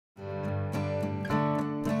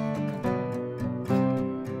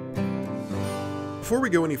Before we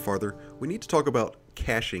go any farther, we need to talk about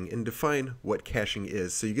caching and define what caching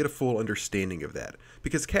is so you get a full understanding of that.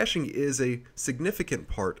 Because caching is a significant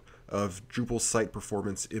part of Drupal site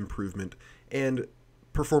performance improvement and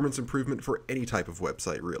performance improvement for any type of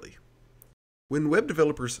website, really. When web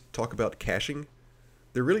developers talk about caching,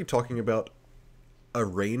 they're really talking about a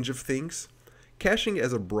range of things. Caching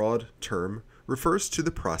as a broad term refers to the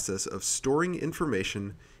process of storing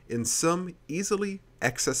information in some easily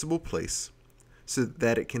accessible place so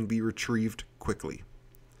that it can be retrieved quickly.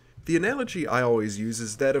 The analogy I always use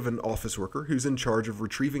is that of an office worker who's in charge of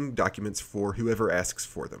retrieving documents for whoever asks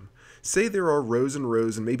for them. Say there are rows and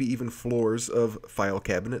rows and maybe even floors of file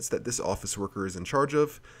cabinets that this office worker is in charge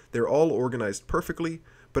of. They're all organized perfectly,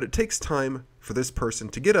 but it takes time for this person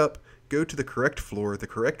to get up, go to the correct floor, the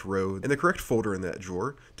correct row, and the correct folder in that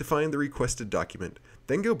drawer to find the requested document,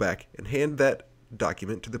 then go back and hand that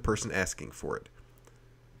document to the person asking for it.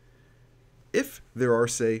 If there are,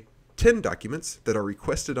 say, 10 documents that are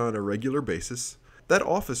requested on a regular basis, that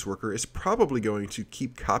office worker is probably going to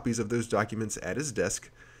keep copies of those documents at his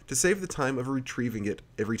desk to save the time of retrieving it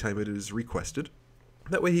every time it is requested.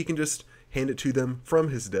 That way he can just hand it to them from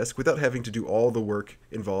his desk without having to do all the work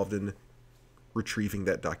involved in retrieving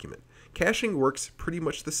that document. Caching works pretty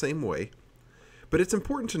much the same way, but it's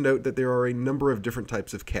important to note that there are a number of different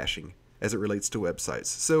types of caching as it relates to websites.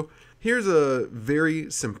 So here's a very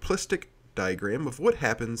simplistic diagram of what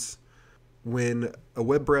happens when a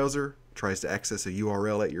web browser tries to access a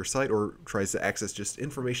URL at your site or tries to access just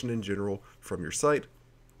information in general from your site.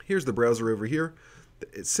 Here's the browser over here.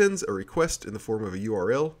 It sends a request in the form of a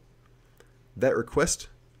URL. That request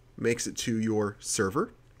makes it to your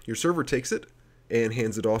server. Your server takes it and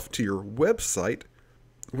hands it off to your website,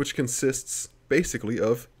 which consists basically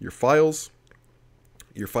of your files,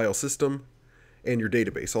 your file system, and your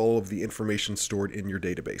database, all of the information stored in your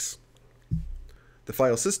database. The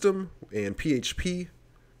file system and PHP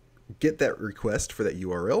get that request for that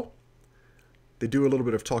URL. They do a little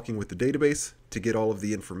bit of talking with the database to get all of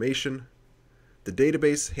the information. The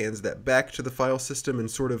database hands that back to the file system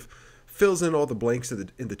and sort of fills in all the blanks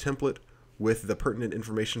in the template with the pertinent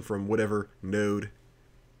information from whatever node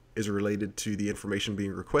is related to the information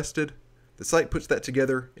being requested. The site puts that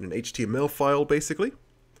together in an HTML file, basically,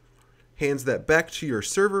 hands that back to your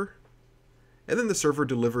server, and then the server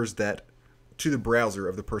delivers that to the browser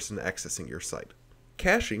of the person accessing your site.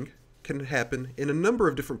 Caching can happen in a number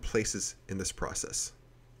of different places in this process.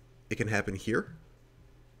 It can happen here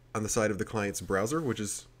on the side of the client's browser, which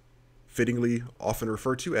is fittingly often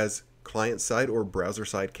referred to as client-side or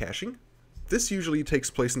browser-side caching. This usually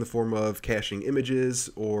takes place in the form of caching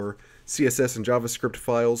images or CSS and JavaScript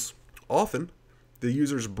files. Often, the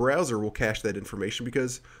user's browser will cache that information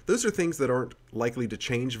because those are things that aren't likely to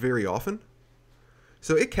change very often.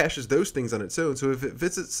 So it caches those things on its own, so if it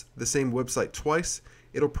visits the same website twice,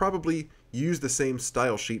 it'll probably use the same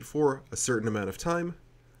style sheet for a certain amount of time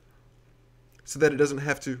so that it doesn't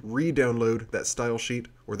have to re-download that style sheet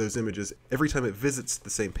or those images every time it visits the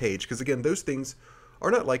same page, because again, those things are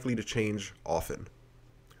not likely to change often.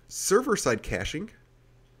 Server-side caching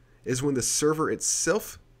is when the server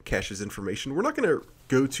itself caches information. We're not going to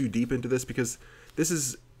go too deep into this because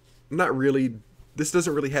this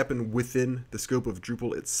doesn't really happen within the scope of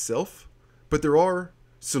Drupal itself, but there are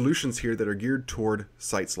solutions here that are geared toward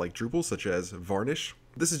sites like Drupal, such as Varnish.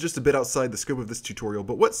 This is just a bit outside the scope of this tutorial,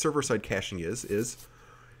 but what server-side caching is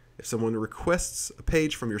if someone requests a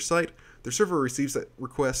page from your site, their server receives that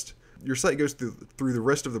request, your site goes through the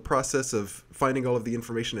rest of the process of finding all of the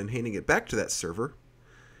information and handing it back to that server.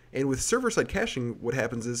 And with server-side caching, what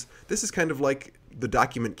happens is, this is kind of like the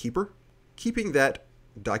document keeper, keeping that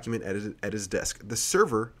document at his desk. The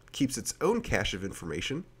server keeps its own cache of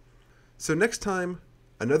information, so next time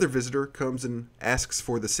another visitor comes and asks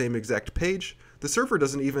for the same exact page, the server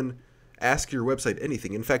doesn't even ask your website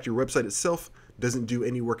anything. In fact, your website itself doesn't do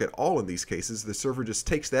any work at all in these cases. The server just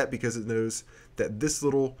takes that because it knows that this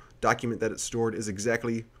little document that it's stored is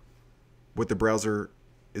exactly what the browser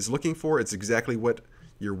is looking for. It's exactly what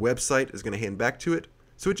your website is going to hand back to it,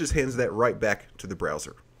 so it just hands that right back to the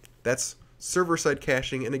browser. That's server-side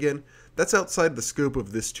caching, and again, that's outside the scope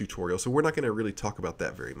of this tutorial, so we're not going to really talk about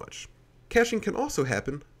that very much. Caching can also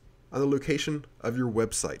happen on the location of your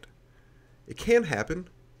website. It can happen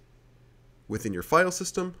within your file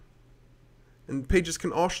system, and pages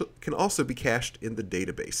can also be cached in the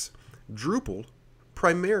database. Drupal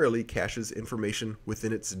primarily caches information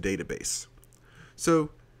within its database.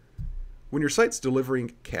 So when your site's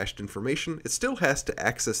delivering cached information, it still has to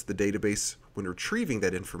access the database when retrieving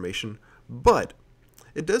that information, but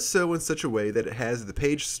It does so in such a way that it has the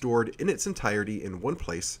page stored in its entirety in one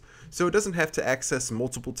place, so it doesn't have to access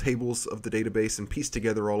multiple tables of the database and piece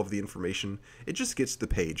together all of the information. It just gets the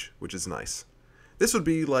page, which is nice. This would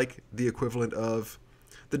be like the equivalent of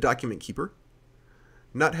the document keeper,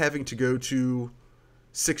 not having to go to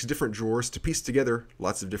 6 different drawers to piece together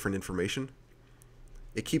lots of different information.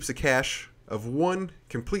 It keeps a cache of one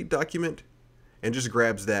complete document and just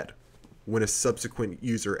grabs that when a subsequent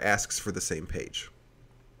user asks for the same page.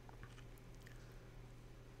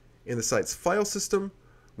 In the site's file system,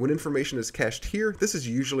 when information is cached here, this is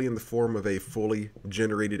usually in the form of a fully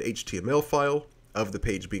generated HTML file of the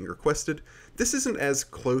page being requested. This isn't as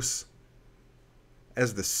close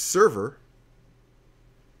as the server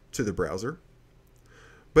to the browser,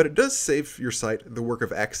 but it does save your site the work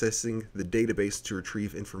of accessing the database to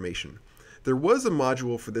retrieve information. There was a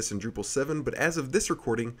module for this in Drupal 7, but as of this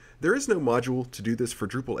recording, there is no module to do this for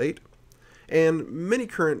Drupal 8, and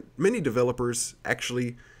many developers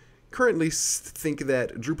actually currently think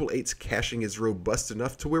that Drupal 8's caching is robust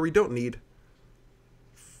enough to where we don't need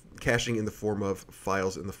caching in the form of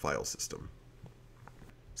files in the file system.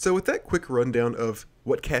 So with that quick rundown of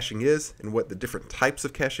what caching is and what the different types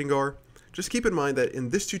of caching are, just keep in mind that in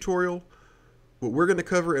this tutorial, what we're going to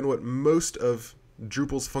cover and what most of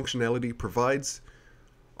Drupal's functionality provides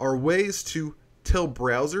are ways to tell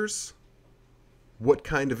browsers what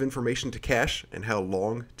kind of information to cache and how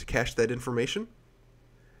long to cache that information,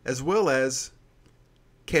 as well as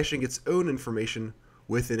caching its own information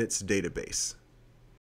within its database.